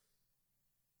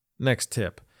 Next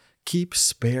tip, keep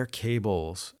spare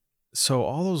cables. So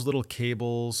all those little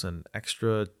cables and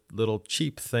extra little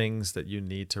cheap things that you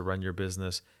need to run your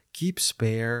business, keep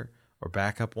spare or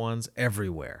backup ones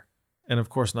everywhere. And of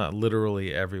course, not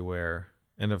literally everywhere.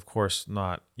 And of course,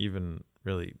 not even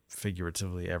really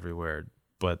figuratively everywhere.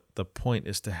 But the point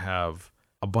is to have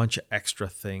a bunch of extra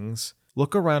things.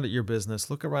 Look around at your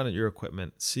business, look around at your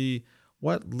equipment, see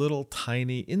what little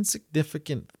tiny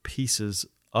insignificant pieces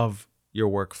of your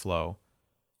workflow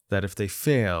that if they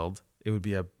failed, it would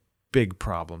be a big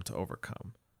problem to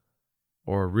overcome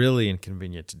or really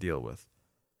inconvenient to deal with.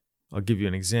 I'll give you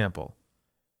an example.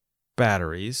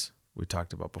 Batteries, we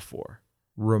talked about before.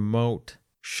 Remote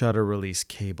shutter release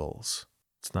cables.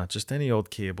 It's not just any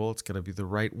old cable. It's got to be the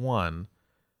right one.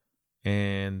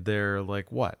 And they're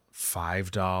like what?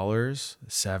 $5,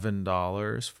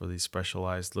 $7 for these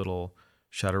specialized little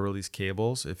shutter release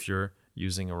cables if you're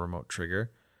using a remote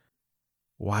trigger.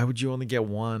 Why would you only get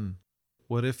one?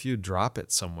 What if you drop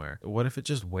it somewhere? What if it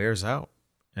just wears out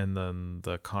and then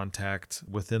the contact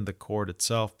within the cord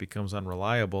itself becomes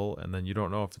unreliable and then you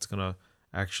don't know if it's going to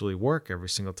actually work every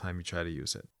single time you try to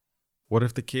use it? What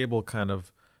if the cable kind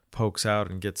of pokes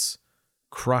out and gets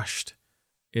crushed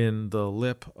in the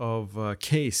lip of a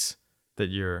case that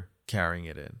you're carrying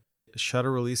it in?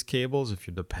 Shutter release cables, if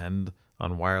you depend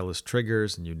on wireless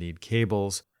triggers and you need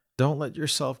cables, don't let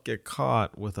yourself get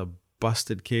caught with a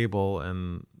busted cable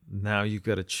and now you've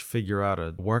got to figure out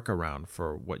a workaround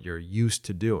for what you're used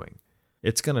to doing.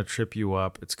 It's going to trip you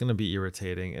up, it's going to be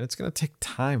irritating, and it's going to take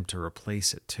time to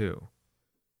replace it too.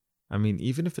 I mean,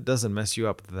 even if it doesn't mess you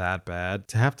up that bad,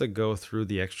 to have to go through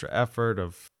the extra effort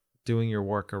of doing your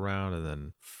workaround and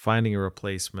then finding a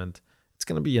replacement, it's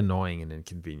going to be annoying and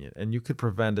inconvenient. And you could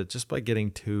prevent it just by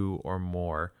getting 2 or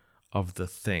more of the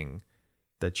thing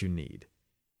that you need.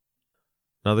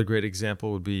 Another great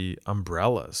example would be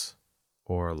umbrellas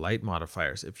or light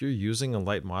modifiers. If you're using a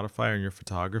light modifier in your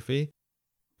photography,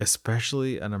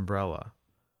 especially an umbrella,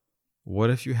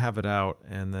 what if you have it out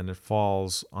and then it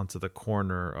falls onto the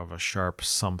corner of a sharp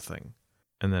something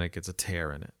and then it gets a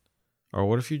tear in it? Or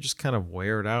what if you just kind of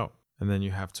wear it out and then you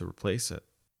have to replace it?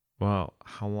 Well,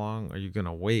 how long are you going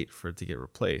to wait for it to get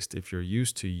replaced? If you're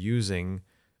used to using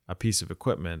a piece of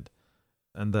equipment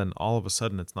and then all of a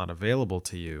sudden it's not available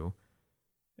to you,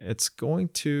 it's going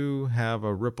to have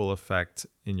a ripple effect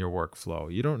in your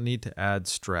workflow. You don't need to add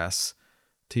stress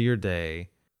to your day.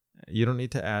 You don't need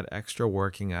to add extra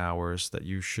working hours that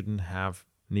you shouldn't have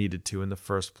needed to in the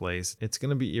first place. It's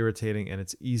going to be irritating and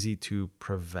it's easy to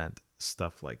prevent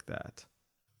stuff like that.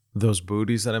 Those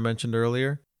booties that I mentioned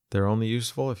earlier, they're only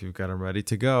useful if you've got them ready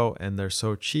to go and they're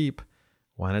so cheap.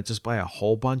 Why not just buy a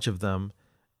whole bunch of them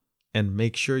and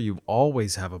make sure you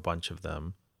always have a bunch of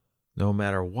them no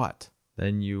matter what?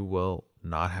 Then you will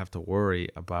not have to worry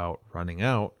about running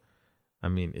out. I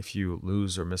mean, if you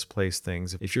lose or misplace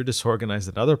things, if you're disorganized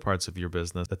in other parts of your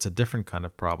business, that's a different kind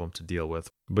of problem to deal with.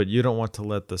 But you don't want to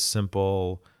let the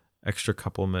simple extra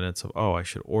couple minutes of, I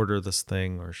should order this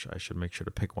thing or I should make sure to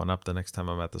pick one up the next time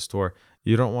I'm at the store.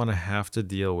 You don't want to have to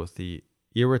deal with the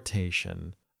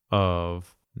irritation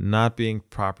of not being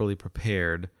properly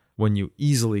prepared when you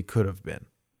easily could have been.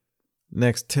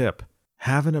 Next tip,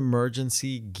 Have an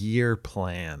emergency gear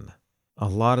plan. A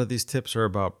lot of these tips are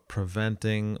about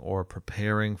preventing or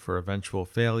preparing for eventual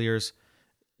failures.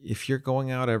 If you're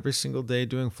going out every single day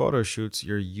doing photo shoots,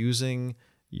 you're using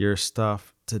your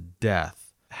stuff to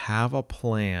death. Have a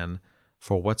plan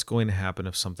for what's going to happen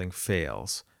if something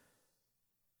fails.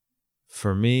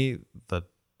 For me, the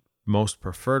most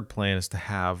preferred plan is to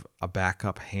have a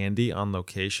backup handy on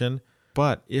location.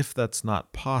 But if that's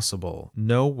not possible,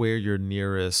 know where your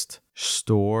nearest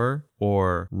store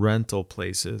or rental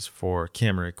place is for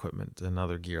camera equipment and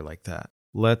other gear like that.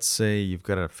 Let's say you've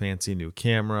got a fancy new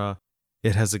camera.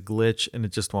 It has a glitch and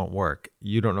it just won't work.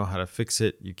 You don't know how to fix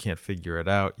it. You can't figure it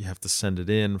out. You have to send it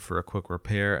in for a quick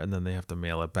repair and then they have to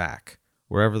mail it back,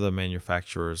 wherever the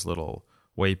manufacturer's little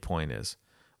waypoint is,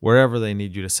 wherever they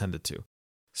need you to send it to.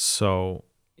 So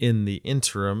in the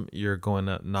interim, you're going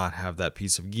to not have that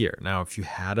piece of gear. Now, if you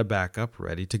had a backup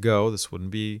ready to go, this wouldn't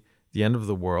be the end of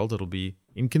the world. It'll be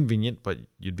inconvenient, but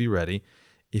you'd be ready.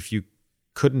 If you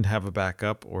couldn't have a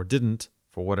backup or didn't,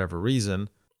 for whatever reason,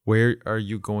 where are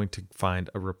you going to find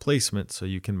a replacement so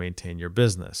you can maintain your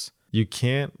business? You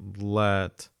can't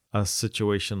let a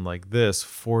situation like this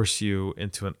force you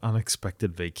into an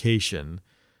unexpected vacation,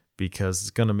 because it's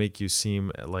going to make you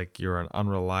seem like you're an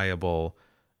unreliable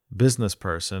business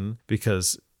person.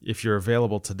 Because if you're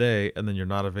available today and then you're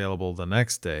not available the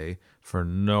next day for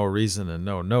no reason and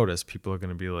no notice, people are going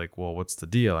to be like, well, what's the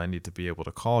deal? I need to be able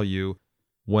to call you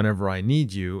whenever I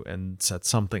need you and set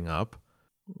something up.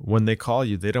 When they call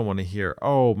you, they don't want to hear,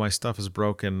 oh, my stuff is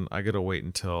broken. I got to wait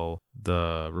until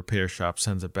the repair shop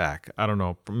sends it back. I don't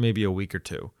know, maybe a week or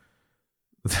two.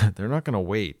 They're not going to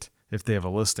wait if they have a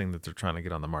listing that they're trying to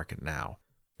get on the market now.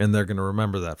 And they're going to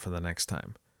remember that for the next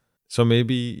time. So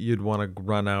maybe you'd want to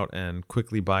run out and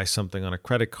quickly buy something on a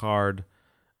credit card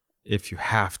if you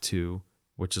have to,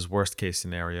 which is worst case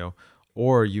scenario.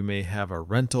 Or you may have a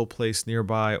rental place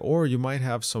nearby, or you might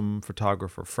have some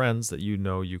photographer friends that you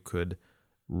know you could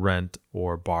rent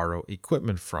or borrow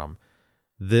equipment from.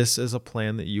 This is a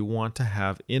plan that you want to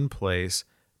have in place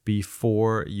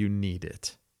before you need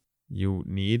it. You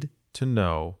need to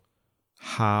know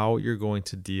how you're going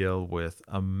to deal with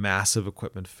a massive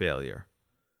equipment failure.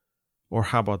 Or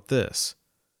how about this?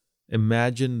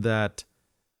 Imagine that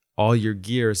all your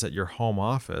gear is at your home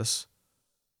office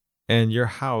and your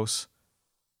house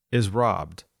is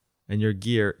robbed and your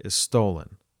gear is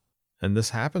stolen. And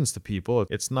this happens to people.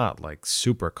 It's not like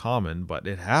super common, but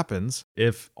it happens.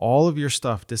 If all of your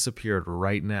stuff disappeared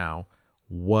right now,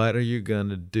 what are you going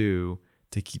to do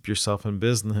to keep yourself in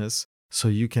business so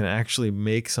you can actually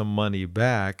make some money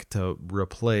back to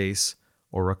replace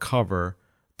or recover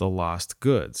the lost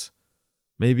goods?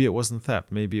 Maybe it wasn't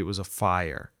theft. Maybe it was a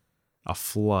fire, a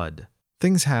flood.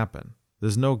 Things happen.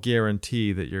 There's no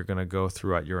guarantee that you're going to go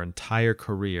throughout your entire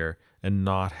career and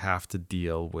not have to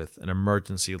deal with an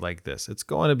emergency like this. It's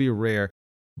going to be rare,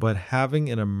 but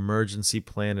having an emergency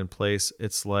plan in place,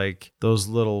 it's like those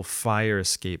little fire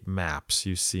escape maps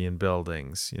you see in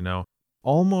buildings, you know.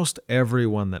 Almost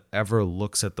everyone that ever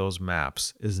looks at those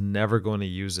maps is never going to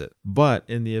use it. But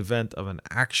in the event of an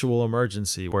actual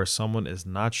emergency where someone is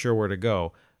not sure where to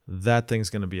go, that thing's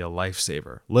going to be a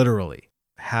lifesaver, literally.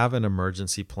 Have an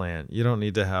emergency plan. You don't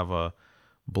need to have a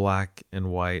black and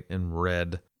white and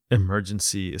red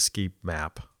emergency escape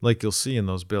map like you'll see in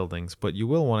those buildings, but you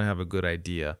will want to have a good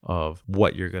idea of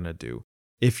what you're going to do.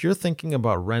 If you're thinking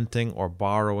about renting or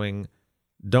borrowing,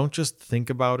 don't just think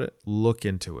about it, look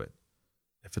into it.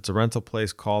 If it's a rental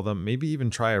place, call them. Maybe even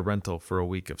try a rental for a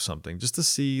week of something just to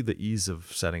see the ease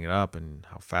of setting it up and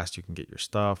how fast you can get your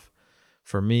stuff.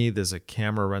 For me, there's a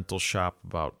camera rental shop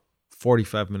about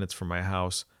 45 minutes from my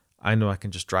house. I know I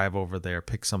can just drive over there,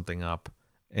 pick something up,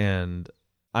 and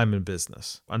I'm in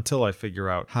business until I figure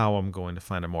out how I'm going to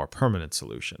find a more permanent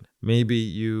solution. Maybe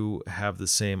you have the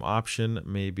same option.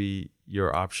 Maybe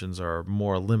your options are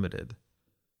more limited,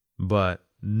 but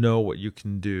know what you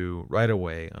can do right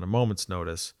away on a moment's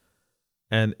notice,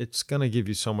 and it's going to give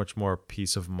you so much more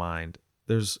peace of mind.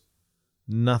 There's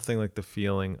nothing like the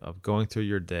feeling of going through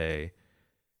your day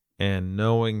and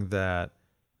knowing that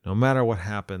no matter what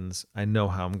happens, I know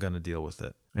how I'm going to deal with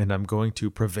it, and I'm going to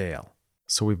prevail.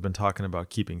 So we've been talking about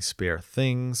keeping spare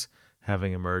things,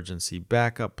 having emergency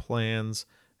backup plans,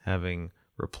 having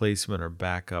replacement or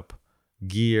backup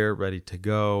gear ready to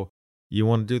go. You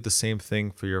want to do the same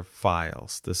thing for your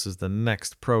files. This is the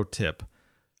next pro tip.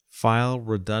 File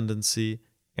redundancy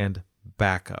and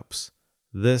backups.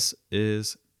 This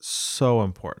is so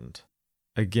important.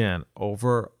 Again,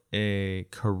 over a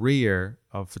career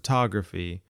of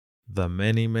photography, the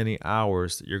many, many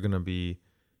hours that you're going to be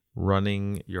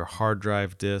running your hard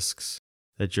drive disks,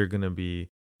 that you're going to be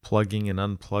plugging and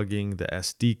unplugging the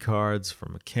SD cards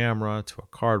from a camera to a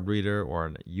card reader or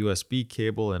a USB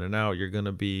cable in and out, you're going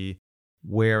to be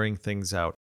wearing things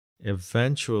out.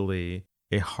 Eventually,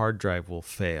 a hard drive will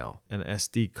fail, an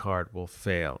SD card will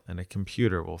fail, and a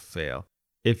computer will fail.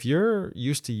 If you're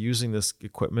used to using this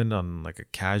equipment on like a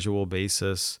casual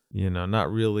basis,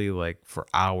 not really like for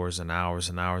hours and hours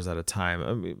and hours at a time.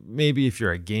 I mean, maybe if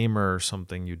you're a gamer or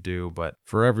something you do, but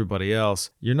for everybody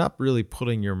else, you're not really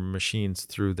putting your machines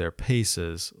through their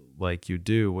paces like you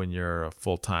do when you're a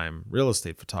full-time real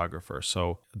estate photographer.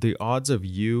 So the odds of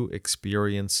you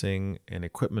experiencing an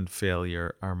equipment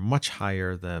failure are much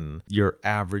higher than your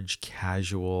average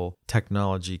casual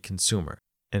technology consumer.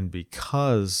 And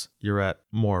because you're at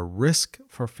more risk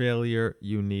for failure,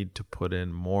 you need to put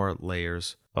in more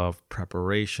layers of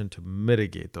preparation to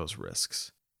mitigate those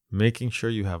risks. Making sure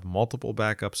you have multiple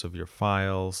backups of your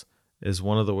files is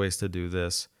one of the ways to do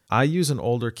this. I use an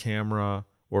older camera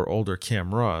or older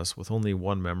cameras with only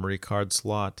one memory card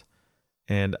slot,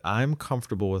 and I'm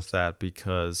comfortable with that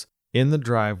because in the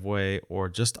driveway or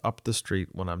just up the street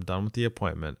when I'm done with the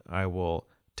appointment, I will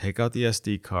take out the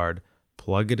SD card,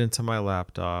 plug it into my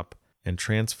laptop, and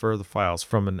transfer the files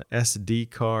from an SD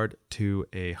card to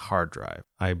a hard drive.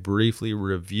 I briefly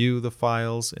review the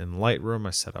files in Lightroom.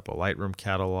 I set up a Lightroom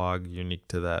catalog unique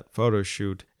to that photo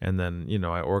shoot, and then,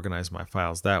 I organize my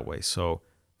files that way. So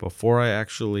before I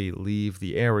actually leave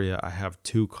the area, I have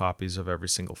 2 copies of every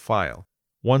single file.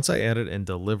 Once I edit and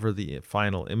deliver the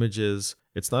final images,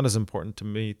 it's not as important to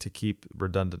me to keep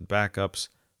redundant backups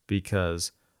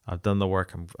because I've done the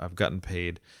work, I've gotten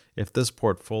paid. If this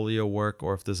portfolio work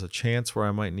or if there's a chance where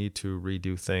I might need to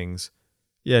redo things,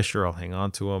 yeah, sure, I'll hang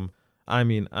on to them. I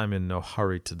mean, I'm in no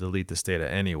hurry to delete this data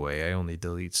anyway. I only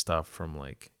delete stuff from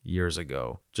like years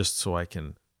ago just so I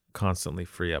can constantly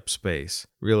free up space.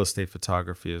 Real estate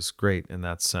photography is great in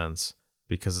that sense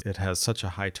because it has such a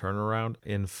high turnaround.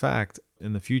 In fact,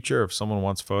 in the future, if someone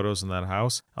wants photos in that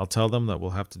house, I'll tell them that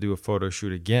we'll have to do a photo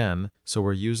shoot again. So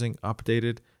we're using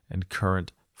updated and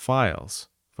current files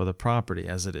for the property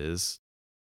as it is.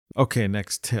 Okay,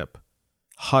 next tip.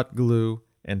 Hot glue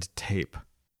and tape.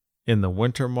 In the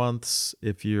winter months,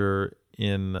 if you're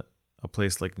in a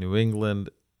place like New England,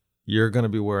 you're going to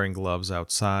be wearing gloves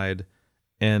outside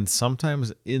and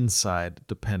sometimes inside,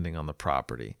 depending on the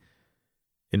property.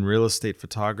 In real estate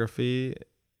photography,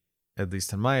 at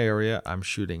least in my area, I'm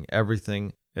shooting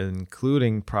everything,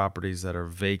 including properties that are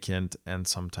vacant and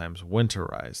sometimes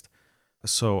winterized.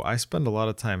 So I spend a lot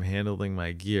of time handling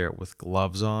my gear with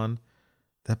gloves on.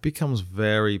 That becomes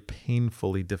very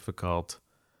painfully difficult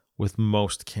with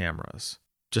most cameras,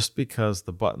 just because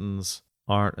the buttons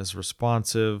aren't as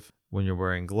responsive when you're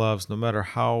wearing gloves, no matter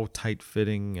how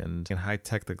tight-fitting and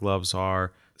high-tech the gloves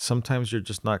are. Sometimes you're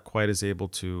just not quite as able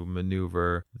to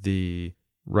maneuver the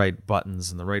right buttons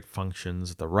and the right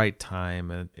functions at the right time,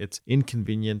 and it's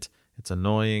inconvenient, it's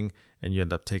annoying, and you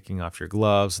end up taking off your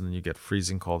gloves, and then you get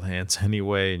freezing cold hands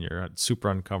anyway, and you're super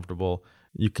uncomfortable.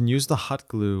 You can use the hot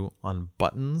glue on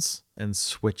buttons and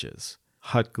switches.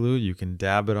 Hot glue, you can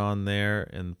dab it on there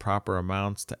in proper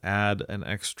amounts to add an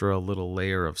extra little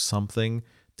layer of something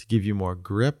to give you more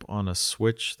grip on a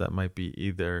switch that might be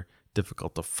either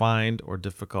difficult to find or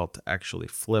difficult to actually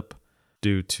flip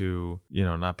due to,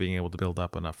 not being able to build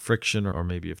up enough friction, or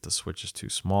maybe if the switch is too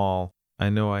small. I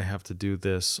know I have to do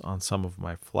this on some of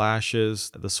my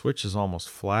flashes. The switch is almost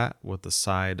flat with the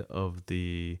side of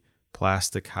the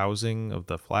plastic housing of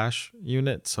the flash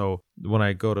unit. So when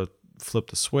I go to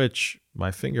flip the switch, my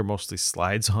finger mostly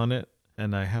slides on it,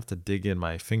 and I have to dig in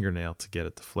my fingernail to get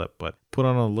it to flip. But put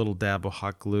on a little dab of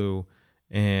hot glue,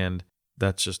 and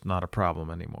that's just not a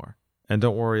problem anymore. And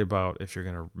don't worry about if you're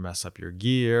going to mess up your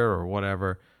gear or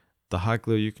whatever. The hot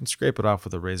glue, you can scrape it off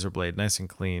with a razor blade nice and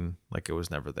clean, like it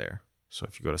was never there. So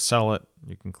if you go to sell it,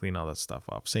 you can clean all that stuff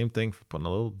off. Same thing for putting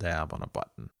a little dab on a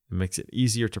button. It makes it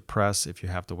easier to press if you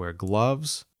have to wear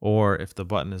gloves or if the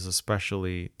button is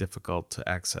especially difficult to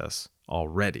access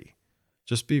already.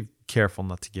 Just be careful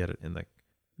not to get it in the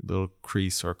little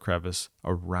crease or crevice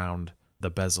around the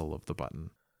bezel of the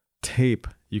button. Tape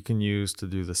you can use to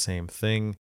do the same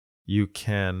thing. You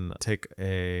can take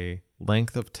a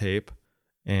length of tape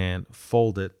and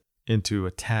fold it into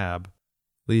a tab,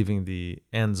 leaving the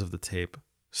ends of the tape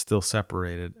still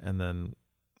separated, and then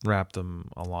wrap them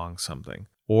along something.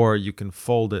 Or you can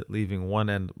fold it, leaving one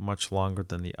end much longer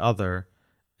than the other,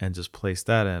 and just place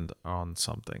that end on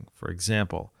something. For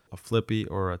example, a flippy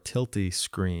or a tilty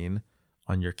screen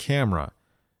on your camera.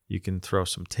 You can throw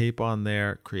some tape on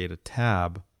there, create a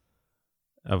tab.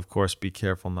 Of course, be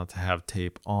careful not to have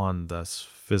tape on the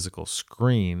physical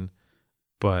screen,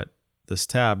 but this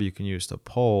tab you can use to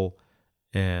pull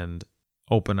and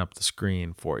open up the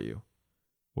screen for you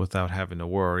without having to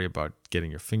worry about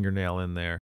getting your fingernail in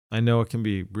there. I know it can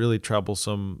be really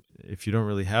troublesome if you don't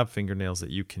really have fingernails that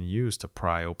you can use to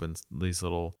pry open these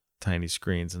little tiny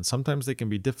screens. And sometimes they can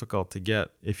be difficult to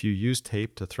get. If you use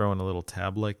tape to throw in a little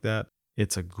tab like that,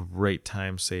 it's a great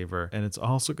time saver. And it's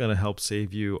also going to help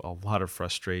save you a lot of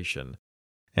frustration.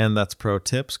 And that's Pro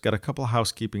Tips. Got a couple of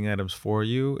housekeeping items for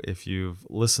you. If you've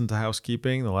listened to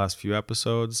housekeeping the last few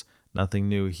episodes, nothing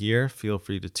new here. Feel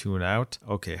free to tune out.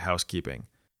 Okay, housekeeping.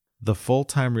 The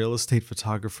Full-Time Real Estate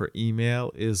Photographer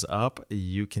email is up.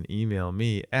 You can email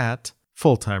me at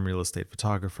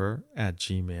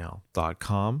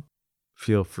fulltimerealestatephotographer@gmail.com.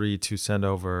 Feel free to send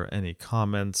over any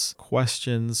comments,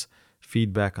 questions,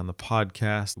 feedback on the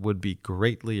podcast would be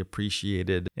greatly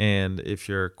appreciated. And if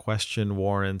your question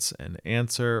warrants an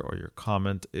answer or your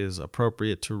comment is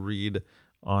appropriate to read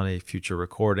on a future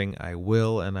recording, I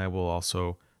will, and I will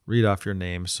also read off your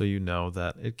name so you know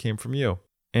that it came from you.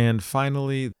 And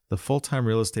finally, the Full-Time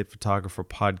Real Estate Photographer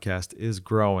podcast is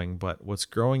growing, but what's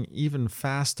growing even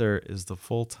faster is the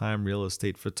Full-Time Real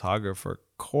Estate Photographer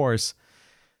course.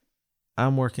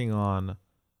 I'm working on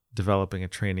developing a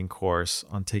training course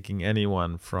on taking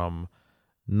anyone from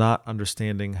not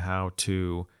understanding how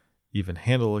to even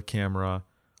handle a camera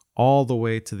all the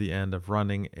way to the end of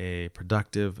running a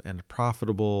productive and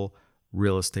profitable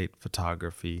real estate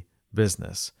photography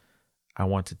business. I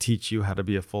want to teach you how to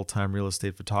be a full-time real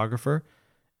estate photographer.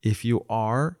 If you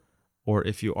are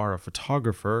a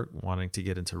photographer wanting to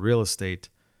get into real estate,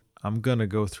 I'm going to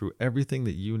go through everything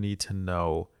that you need to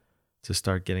know to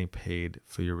start getting paid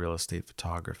for your real estate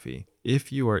photography.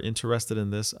 If you are interested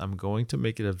in this, I'm going to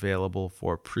make it available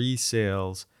for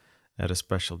pre-sales at a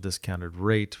special discounted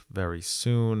rate very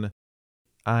soon.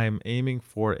 I'm aiming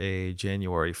for a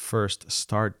January 1st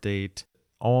start date.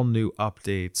 All new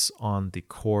updates on the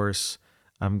course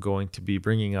I'm going to be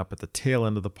bringing up at the tail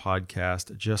end of the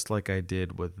podcast, just like I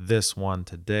did with this one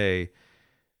today.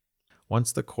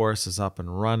 Once the course is up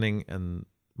and running and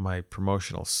my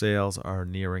promotional sales are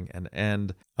nearing an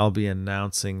end, I'll be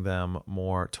announcing them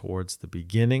more towards the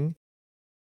beginning.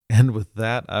 And with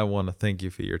that, I want to thank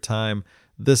you for your time.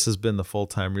 This has been the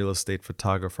Full-Time Real Estate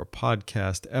Photographer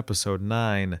Podcast, Episode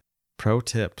 9, Pro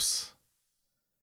Tips.